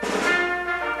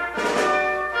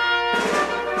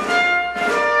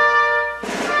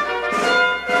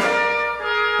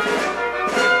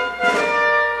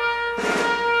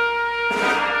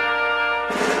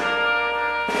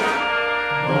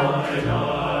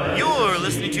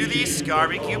listening to the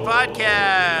Scarbecue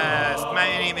Podcast. My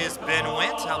name is Ben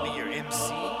Went. I'll be your MC,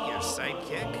 your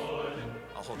sidekick.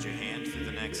 I'll hold your hand through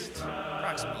the next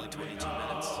approximately 22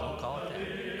 minutes. Don't call it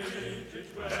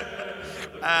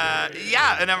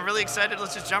Yeah, and I'm really excited.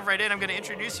 Let's just jump right in. I'm going to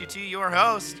introduce you to your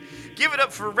host. Give it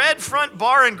up for Red Front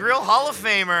Bar and Grill Hall of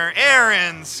Famer,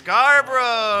 Aaron Scarborough.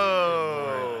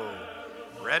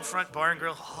 Red Front Bar and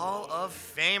Grill Hall of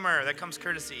Famer. That comes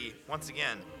courtesy, once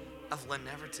again, of Lynn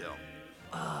Nevertill.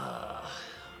 that.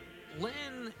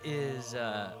 Lynn is,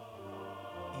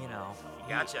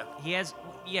 Gotcha. he has,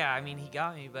 yeah, I mean, he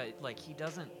got me, but, like, he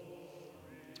doesn't,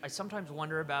 I sometimes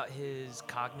wonder about his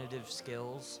cognitive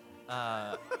skills.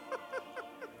 I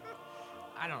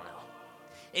don't know.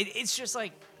 It's just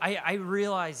like, I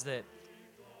realize that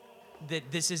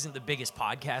this isn't the biggest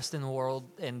podcast in the world,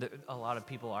 and a lot of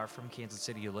people are from Kansas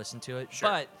City who listen to it. Sure,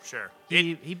 But sure.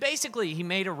 he basically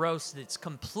made a roast that's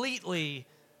completely,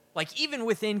 like, even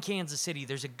within Kansas City,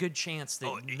 there's a good chance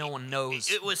that no one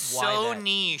knows. It was why so that.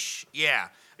 niche. Yeah.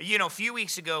 You know, a few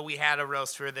weeks ago, we had a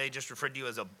roast where they just referred to you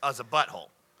as a butthole.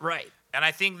 Right. And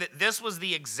I think that this was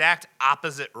the exact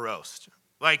opposite roast.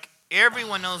 Like,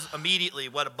 everyone knows immediately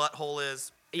what a butthole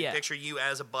is. They Yeah. picture you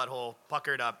as a butthole,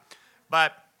 puckered up.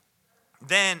 But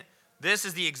then this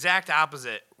is the exact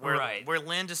opposite, where Right. where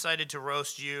Lynn decided to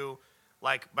roast you,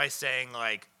 like, by saying,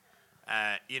 like,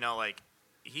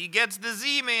 he gets the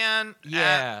Z-Man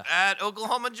Yeah. at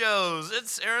Oklahoma Joe's.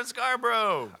 It's Aaron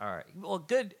Scarborough. All right. Well,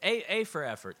 good. A for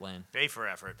effort, Lynn. Pay for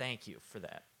effort. Thank you for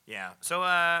that. Yeah. So,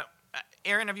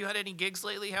 Aaron, have you had any gigs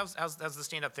lately? How's the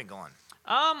stand-up thing going?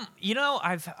 I've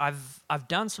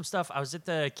done some stuff. I was at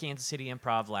the Kansas City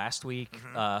Improv last week,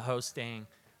 hosting,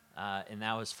 and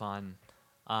that was fun.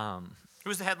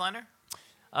 Who's the headliner?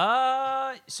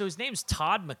 So his name's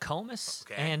Todd McComas,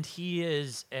 Okay. and he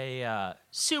is a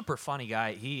super funny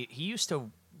guy. He used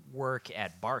to work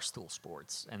at Barstool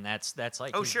Sports, and that's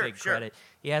like his Sure, big sure. credit.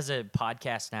 He has a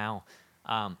podcast now.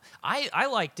 I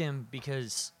liked him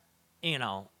because,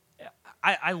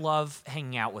 I love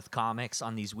hanging out with comics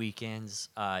on these weekends.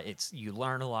 You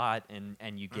learn a lot,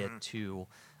 and you get to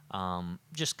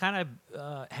just kind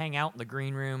of hang out in the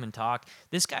green room and talk.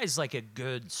 This guy's like a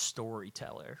good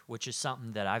storyteller, which is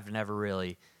something that I've never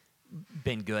really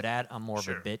been good at. I'm more of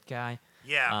Sure. a bit guy.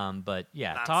 Yeah. But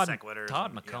yeah, Non Todd sequiturs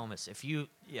and- yeah. McComas. If you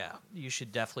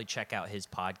should definitely check out his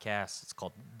podcast. It's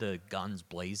called the Guns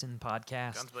Blazing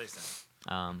Podcast. Guns blazing.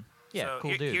 Yeah, So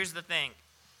cool dude. Here's the thing.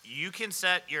 You can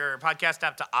set your podcast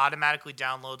app to automatically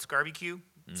download Scarbecue,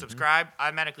 subscribe,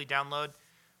 automatically download.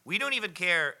 We don't even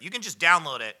care. You can just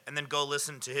download it and then go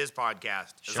listen to his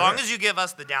podcast. As Sure. long as you give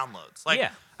us the downloads. Like,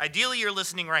 Yeah. ideally, you're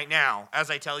listening right now. As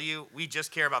I tell you, we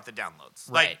just care about the downloads.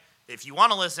 Right. Like, if you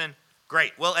want to listen,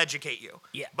 great. We'll educate you.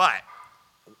 Yeah. But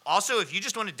also, if you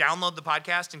just want to download the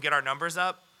podcast and get our numbers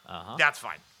up, that's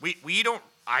fine.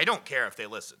 I don't care if they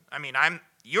listen. I mean,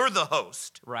 you're the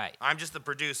host. Right. I'm just the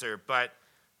producer, but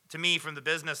to me, from the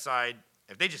business side,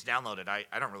 if they just download it, I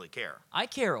don't really care. I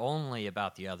care only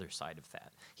about the other side of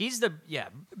that.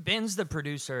 Ben's the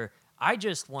producer. I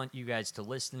just want you guys to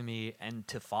listen to me and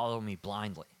to follow me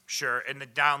blindly. Sure, and the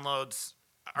downloads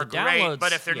are The great, downloads,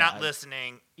 but if they're not yeah.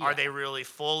 listening, Yeah. are they really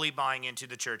fully buying into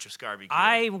the Church of Scarbecue?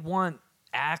 I want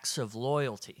acts of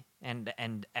loyalty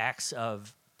and acts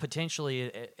of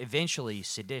potentially, eventually,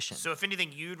 sedition. So if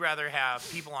anything, you'd rather have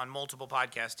people on multiple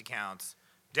podcast accounts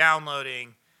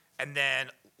downloading and then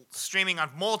streaming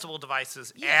on multiple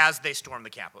devices as they storm the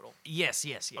Capitol. Yes.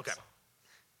 Okay.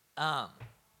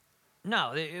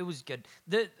 No, it was good.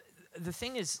 The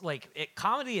thing is, like,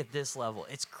 comedy at this level,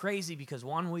 it's crazy because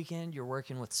one weekend you're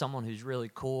working with someone who's really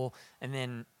cool, and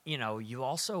then, you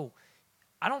also,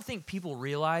 I don't think people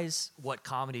realize what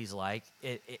comedy's like.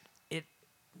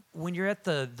 When you're at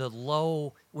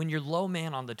when you're low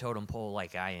man on the totem pole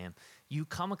like I am, you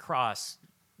come across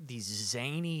these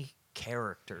zany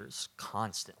characters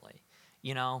constantly,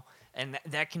 and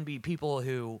that can be people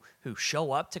who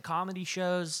show up to comedy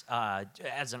shows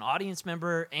as an audience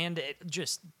member, and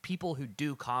just people who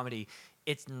do comedy.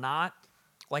 It's not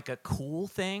like a cool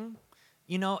thing.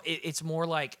 It's more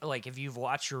like if you've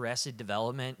watched Arrested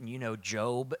Development and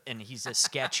Job, and he's a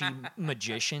sketchy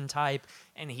magician type,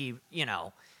 and he,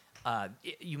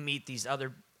 you meet these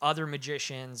other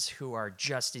magicians who are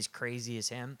just as crazy as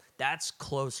him. That's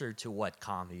closer to what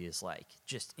comedy is like.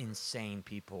 Just insane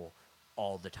people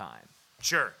all the time.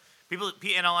 Sure. People,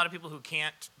 and a lot of people who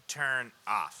can't turn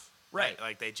off. Right.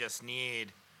 Like they just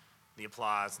need the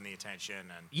applause and the attention.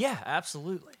 And Yeah,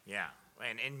 absolutely. yeah.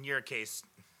 And in your case,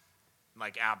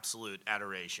 like absolute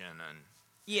adoration and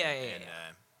Yeah.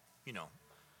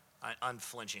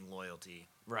 unflinching loyalty.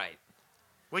 Right.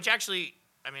 Which actually,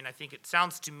 I mean, I think it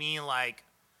sounds to me like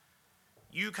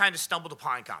you kind of stumbled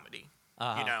upon comedy,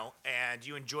 you know, and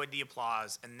you enjoyed the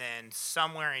applause, and then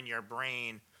somewhere in your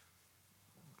brain,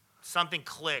 something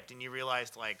clicked, and you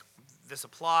realized, like, this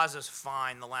applause is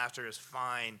fine, the laughter is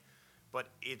fine, but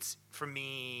it's, for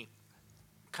me,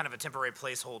 kind of a temporary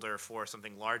placeholder for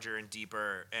something larger and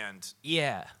deeper, and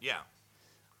Yeah.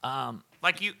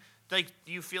 like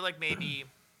you feel like maybe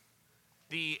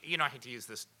I hate to use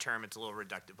this term, it's a little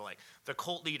reductive, but like the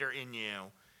cult leader in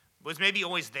you was maybe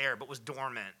always there, but was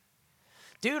dormant.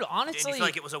 Dude, honestly, And you feel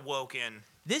like it was awoken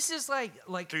this is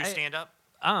like through stand-up?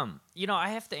 I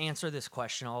have to answer this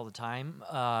question all the time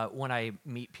when I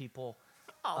meet people.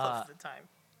 All of the time.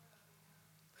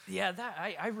 Yeah, that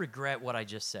I regret what I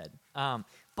just said.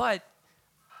 But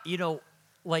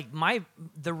like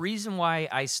the reason why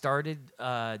I started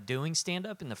doing stand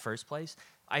up in the first place,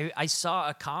 I saw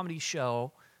a comedy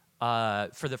show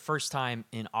for the first time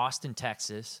in Austin,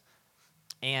 Texas,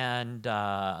 and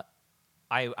I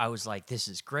was like, this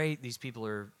is great. These people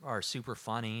are super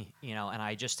funny, and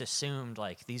I just assumed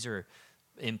like these are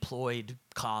employed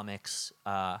comics,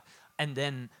 and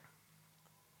then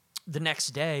the next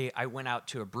day, I went out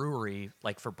to a brewery,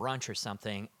 like for brunch or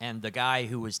something, and the guy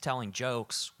who was telling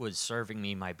jokes was serving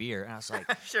me my beer, and I was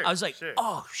like, Sure.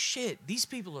 oh shit, these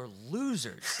people are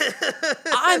losers.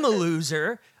 I'm a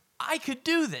loser. I could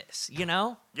do this,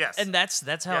 Yes. And that's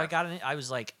how Yeah. I got in. I was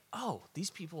like, oh,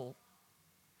 these people,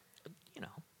 No,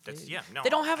 they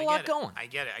don't have a I lot get it. going. I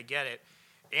get it.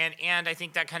 And I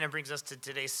think that kind of brings us to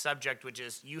today's subject, which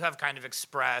is you have kind of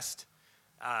expressed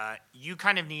you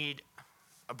kind of need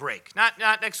a break.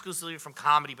 Not exclusively from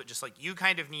comedy, but just like you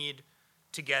kind of need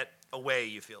to get away,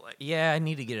 you feel like. Yeah, I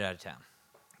need to get out of town.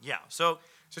 Yeah. So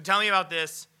tell me about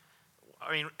this.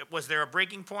 I mean, was there a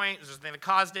breaking point? Was there something that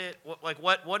caused it?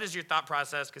 What is your thought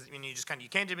process? Because you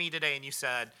came to me today and you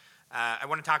said, I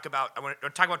want to talk about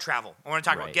travel. I want to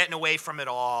talk about Right. getting away from it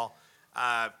all.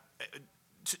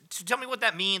 Tell me what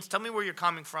that means. Tell me where you're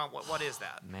coming from. What is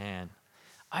that? Man,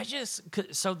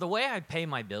 so the way I pay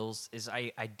my bills is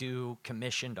I do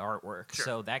commissioned artwork. Sure.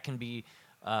 So that can be,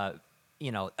 I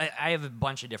have a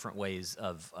bunch of different ways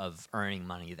of earning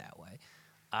money that way.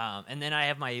 And then I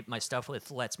have my stuff with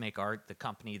Let's Make Art, the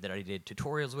company that I did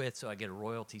tutorials with, so I get a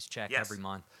royalties check Yes. every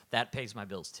month. That pays my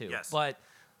bills too. Yes. But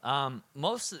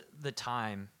most of the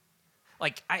time,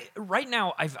 like right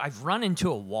now, I've run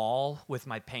into a wall with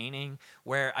my painting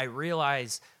where I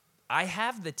realize I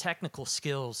have the technical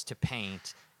skills to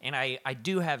paint, and I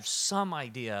do have some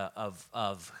idea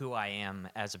of who I am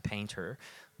as a painter,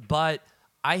 but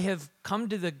I have come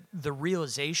to the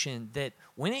realization that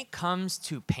when it comes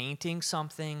to painting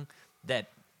something that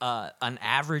an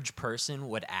average person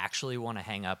would actually want to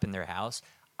hang up in their house,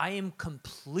 I am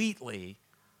completely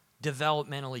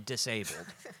developmentally disabled.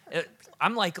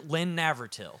 I'm like Lynn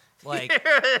Navratil, like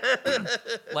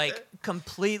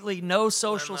completely no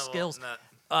social skills.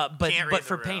 But Can't read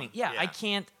for the painting, room. yeah, I Yeah.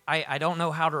 can't. I don't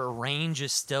know how to arrange a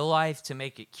still life to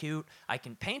make it cute. I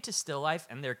can paint a still life,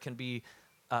 and there can be,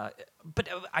 but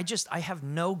I have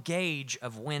no gauge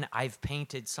of when I've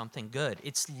painted something good.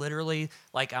 It's literally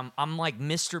like I'm like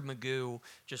Mr. Magoo,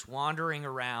 just wandering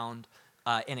around,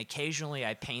 and occasionally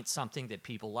I paint something that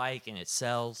people like and it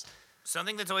sells.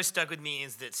 Something that's always stuck with me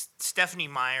is that Stephanie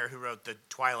Meyer, who wrote the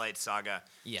Twilight Saga,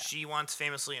 Yeah. she once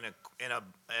famously in an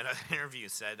interview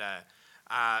said,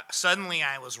 "Suddenly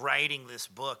I was writing this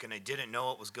book and I didn't know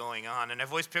what was going on." And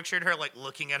I've always pictured her like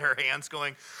looking at her hands,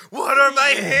 going, "What are my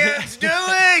hands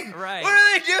doing? Right. What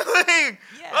are they doing?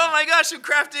 Yeah. Oh my gosh, I'm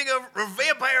crafting a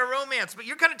vampire romance." But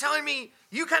you're kind of telling me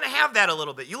you kind of have that a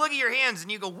little bit. You look at your hands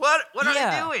and you go, "What are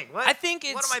they doing? What? I think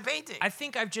what am I painting?" I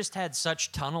think I've just had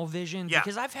such tunnel vision Yeah.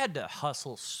 because I've had to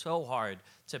hustle so hard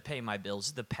to pay my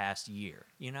bills the past year,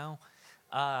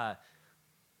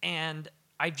 and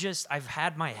I've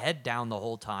had my head down the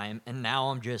whole time, and now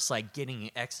I'm just like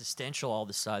getting existential all of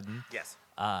a sudden. Yes.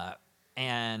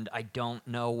 And I don't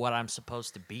know what I'm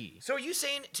supposed to be. So are you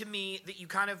saying to me that you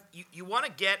kind of you want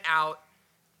to get out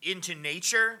into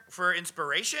nature for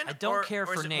inspiration? I don't care is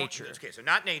for it more- nature. Okay, so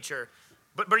not nature,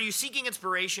 but are you seeking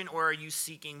inspiration, or are you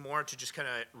seeking more to just kind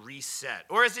of reset,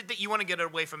 or is it that you want to get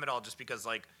away from it all just because,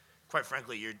 like, quite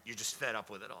frankly, you're just fed up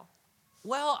with it all?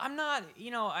 Well, I'm not,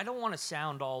 I don't want to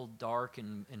sound all dark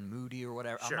and moody or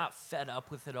whatever. Sure. I'm not fed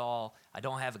up with it all. I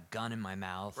don't have a gun in my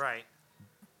mouth. Right.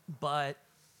 But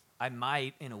I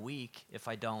might in a week if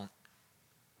I don't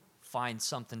find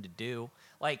something to do.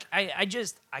 Like I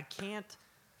can't.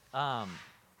 I'm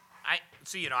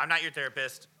not your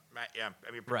therapist. I'm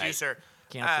your producer.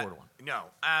 Can't afford one. No.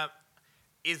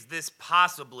 Is this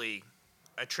possibly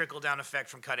a trickle down effect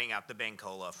from cutting out the Bang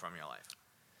Cola from your life?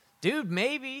 Dude,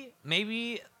 maybe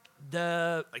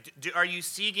the Like, are you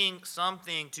seeking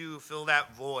something to fill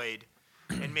that void?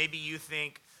 And maybe you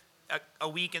think a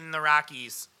week in the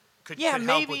Rockies could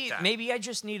help with that. maybe I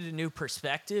just need a new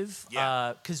perspective.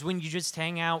 Yeah. Because when you just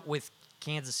hang out with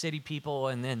Kansas City people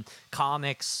and then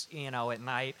comics, at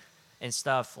night and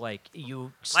stuff, like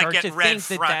you start to at Red think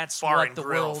that Front that's Bar what and the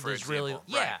Grill, world for is really.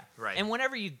 example. Yeah, Right. And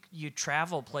whenever you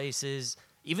travel places,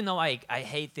 even though I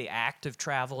hate the act of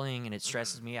traveling and it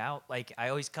stresses me out, like I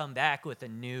always come back with a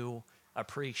new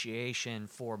appreciation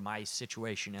for my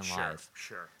situation in life.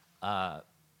 Sure.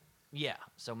 Yeah,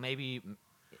 so maybe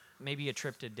a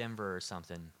trip to Denver or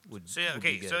something would. So yeah, would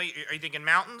okay. be good. So are you thinking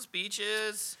mountains,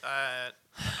 beaches, a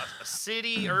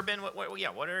city, urban? What are you?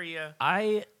 What are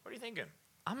you thinking?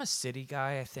 I'm a city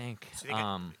guy, I think. City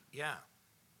yeah.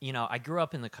 I grew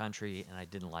up in the country and I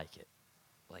didn't like it.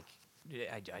 Like,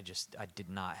 I did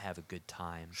not have a good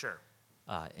time. Sure.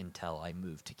 Until I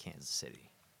moved to Kansas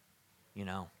City.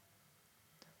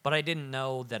 But I didn't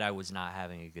know that I was not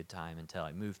having a good time until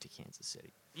I moved to Kansas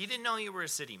City. You didn't know you were a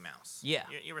city mouse. Yeah.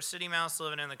 You were a city mouse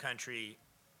living in the country.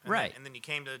 Right. And then you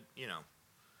came to,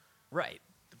 Right.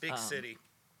 the big city.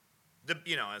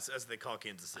 As they call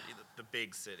Kansas City, the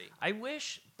big city. I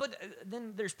wish, but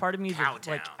then there's part of me that,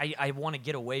 like, I want to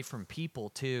get away from people,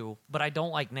 too, but I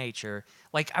don't like nature.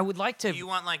 Like, I would like to... You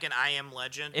want, like, an I Am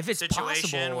Legend if it's situation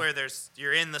possible, where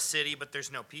you're in the city, but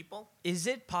there's no people? Is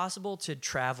it possible to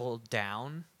travel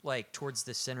down, like, towards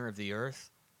the center of the earth?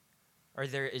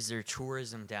 Is there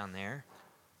tourism down there?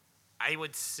 I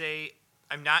would say...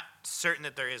 I'm not certain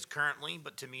that there is currently,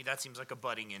 but to me that seems like a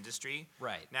budding industry.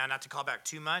 Right. Now, not to call back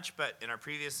too much, but in our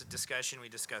previous discussion, we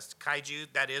discussed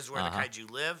kaiju. That is where the kaiju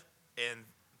live, and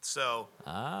so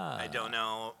I don't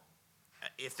know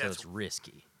if So that's it's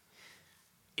risky.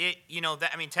 it.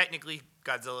 Technically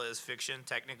Godzilla is fiction,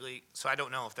 technically, so I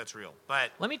don't know if that's real.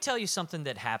 But Let me tell you something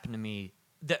that happened to me,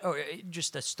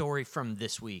 just a story from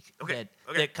this week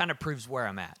that kind of proves where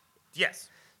I'm at. yes,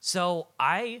 So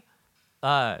I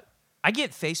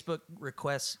get Facebook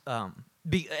requests,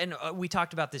 and we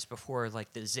talked about this before,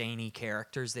 like the zany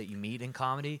characters that you meet in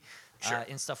comedy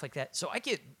and stuff like that. So I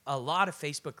get a lot of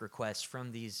Facebook requests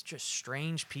from these just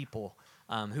strange people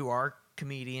who are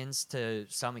comedians to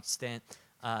some extent,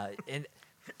 and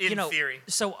in theory.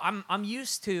 So I'm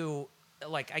used to,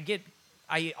 like,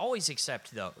 I always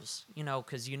accept those,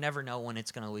 because you never know when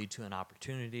it's going to lead to an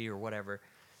opportunity or whatever.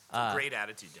 It's a great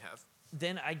attitude to have.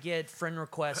 Then I get friend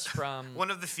requests from...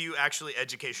 One of the few actually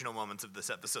educational moments of this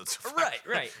episode so far.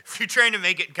 Right. If you're trying to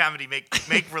make it in comedy, make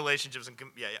relationships and...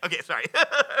 Yeah. Okay, sorry.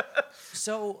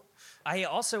 So I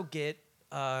also get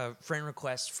friend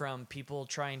requests from people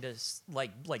trying to,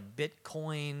 like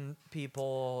Bitcoin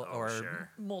people or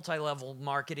multi-level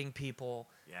marketing people.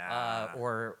 Yeah.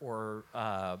 Or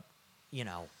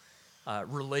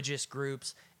religious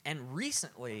groups. And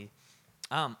recently...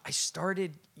 I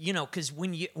started, because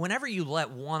whenever you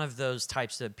let one of those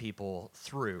types of people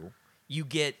through, you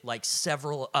get like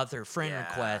several other friend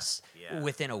requests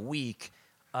within a week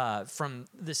from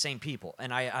the same people.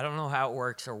 And I don't know how it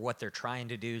works or what they're trying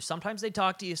to do. Sometimes they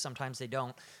talk to you, sometimes they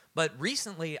don't. But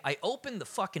recently, I opened the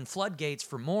fucking floodgates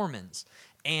for Mormons.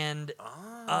 And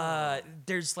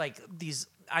there's like these...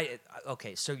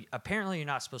 Okay, so apparently you're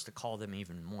not supposed to call them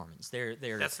even Mormons. They're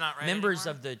That's not right members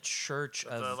anymore? of the Church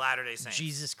of the Latter-day Saints.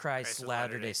 Jesus Christ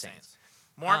Latter-day Saints.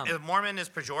 Mormon is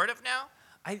pejorative now?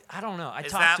 I don't know.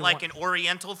 Is that like an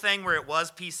Oriental thing where it was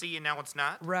PC and now it's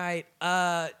not? Right.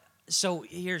 So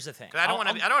here's the thing. I don't want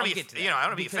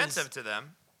to be offensive to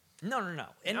them. No.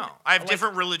 And I have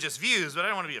different religious views, but I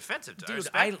don't want to be offensive to them. Dude,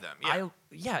 I respect them.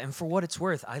 Yeah. And for what it's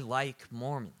worth, I like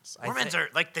Mormons. Mormons are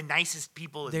like the nicest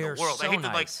people in the They're world. so I hate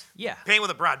nice. to paint with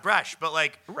a broad brush, but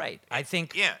like right. I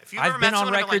think if you've ever I've met been on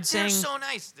someone and been record like, saying they're so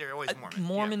nice, they're always Mormon.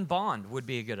 Mormon Bond would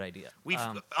be a good idea. We've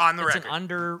on the record. It's an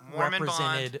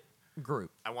underrepresented group.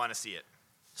 I want to see it.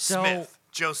 So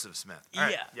Joseph Smith. All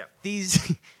right. Yeah.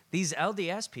 These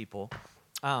LDS people,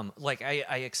 like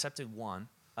I accepted one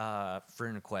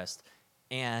friend request.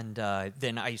 And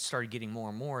then I started getting more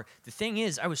and more. The thing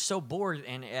is, I was so bored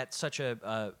and at such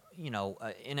a,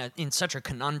 in such a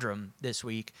conundrum this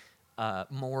week,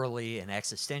 morally and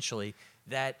existentially,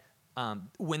 that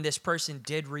when this person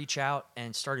did reach out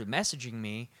and started messaging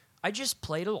me, I just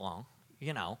played along.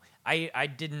 I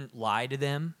didn't lie to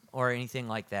them or anything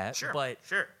like that. Sure. But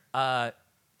sure. The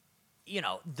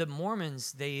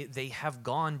Mormons they have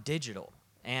gone digital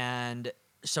and.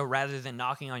 So rather than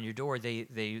knocking on your door,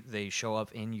 they show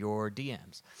up in your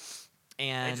DMs.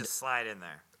 And they just slide in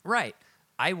there. Right.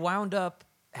 I wound up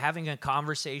having a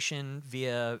conversation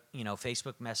via,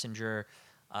 Facebook Messenger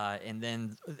And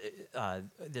then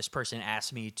this person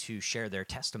asked me to share their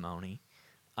testimony,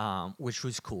 which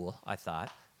was cool, I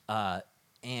thought.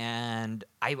 And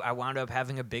I wound up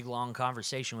having a big, long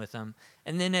conversation with them.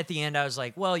 And then at the end, I was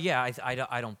like, well, yeah,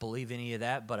 I don't believe any of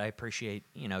that, but I appreciate,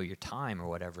 your time or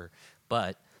whatever.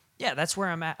 But, yeah, that's where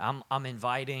I'm at. I'm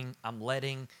letting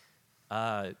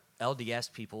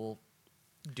LDS people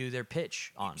do their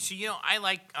pitch on. So, I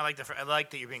like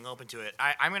that you're being open to it.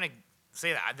 I'm going to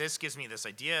say that this gives me this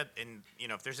idea, and,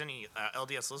 if there's any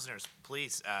LDS listeners,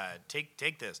 please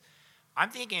take this. I'm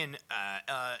thinking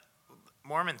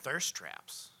Mormon thirst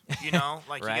traps,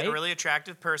 like right? you get a really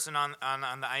attractive person on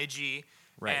the IG,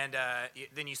 right. And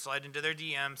then you slide into their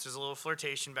DMs. There's a little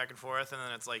flirtation back and forth, and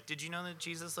then it's like, did you know that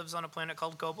Jesus lives on a planet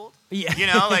called Kobold? Yeah,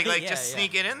 just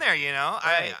sneak it in there.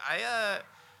 Right. I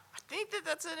think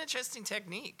that's an interesting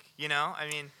technique. I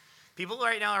mean, people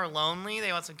right now are lonely.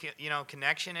 They want some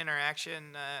connection,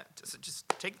 interaction. Just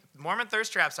take Mormon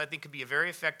thirst traps. I think could be a very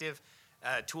effective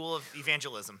tool of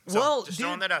evangelism. So just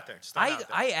throwing that out there.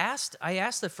 I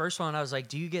asked the first one, I was like,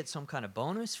 do you get some kind of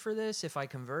bonus for this if I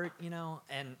convert,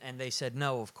 And they said,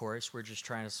 no, of course. We're just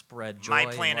trying to spread joy. My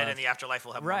planet in the afterlife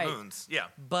will have more moons. Yeah.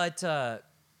 But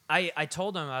I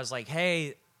told them, I was like,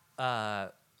 hey,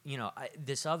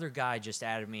 this other guy just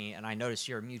added me, and I noticed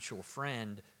you're a mutual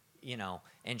friend,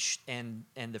 and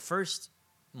the first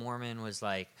Mormon was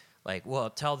like, well,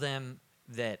 tell them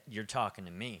that you're talking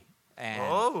to me. And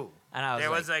I was there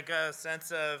was like a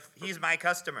sense of he's my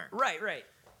customer. Right.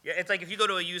 Yeah, it's like if you go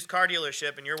to a used car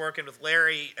dealership and you're working with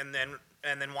Larry, and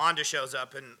then Wanda shows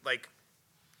up, and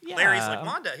Larry's like,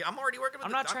 Wanda, I'm already working with.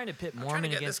 I'm not trying to pit Mormon I'm trying to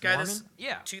get against this guy Mormon.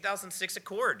 This 2006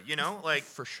 Accord,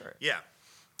 for sure. Yeah.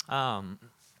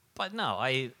 But no,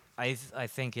 I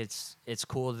think it's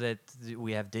cool that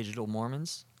we have digital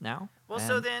Mormons now. Well,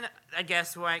 so then I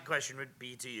guess my question would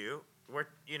be to you, what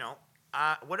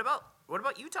about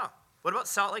Utah? What about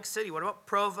Salt Lake City? What about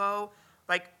Provo?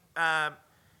 Lake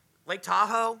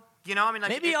Tahoe?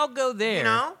 Maybe I'll go there.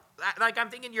 I'm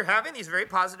thinking you're having these very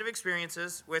positive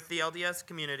experiences with the LDS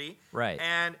community, right?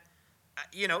 And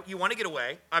you want to get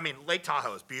away. I mean, Lake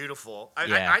Tahoe is beautiful.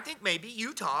 Yeah. I think maybe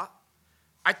Utah.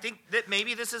 I think that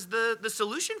maybe this is the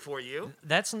solution for you.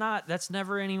 That's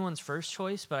never anyone's first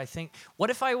choice, but I think, what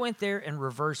if I went there and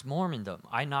reverse Mormondom?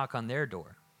 I knock on their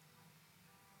door.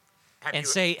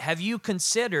 Say, have you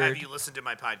considered? Have you listened to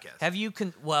my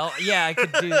podcast? Well, yeah, I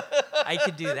could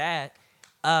do that.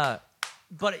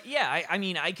 But yeah,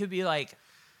 I could be like,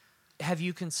 have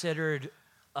you considered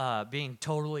being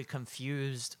totally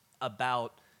confused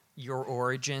about your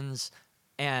origins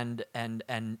and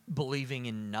believing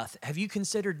in nothing? Have you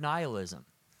considered nihilism?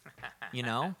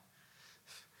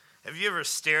 Have you ever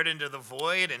stared into the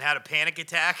void and had a panic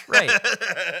attack? Right.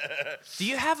 Do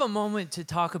you have a moment to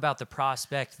talk about the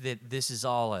prospect that this is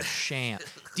all a sham?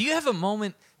 Do you have a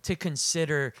moment to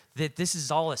consider that this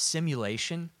is all a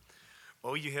simulation?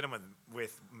 Oh, you hit him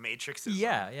with Matrixism.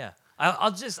 Yeah.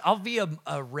 I'll be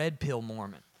a red pill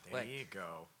Mormon. There you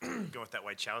go. Go with that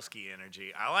Wachowski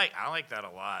energy. I like that a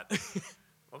lot.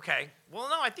 Okay. Well,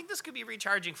 no, I think this could be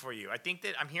recharging for you. I think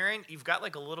that I'm hearing you've got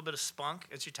like a little bit of spunk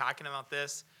as you're talking about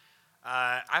this.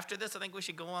 After this, I think we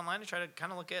should go online and try to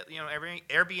kind of look at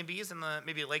Airbnbs in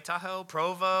maybe Lake Tahoe,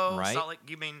 Provo, right. Salt Lake.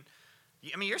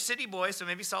 You're a city boy, so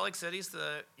maybe Salt Lake City's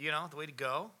the way to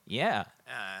go. Yeah.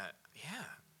 Yeah.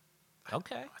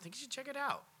 Okay. I think you should check it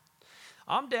out.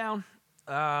 I'm down.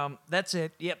 That's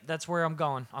it. Yep, that's where I'm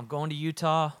going. I'm going to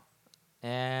Utah,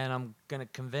 and I'm gonna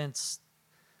convince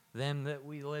them that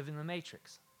we live in the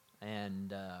Matrix,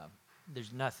 and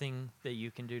there's nothing that you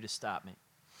can do to stop me.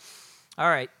 All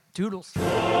right, toodles. Glory,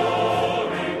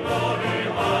 glory,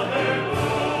 hallelujah.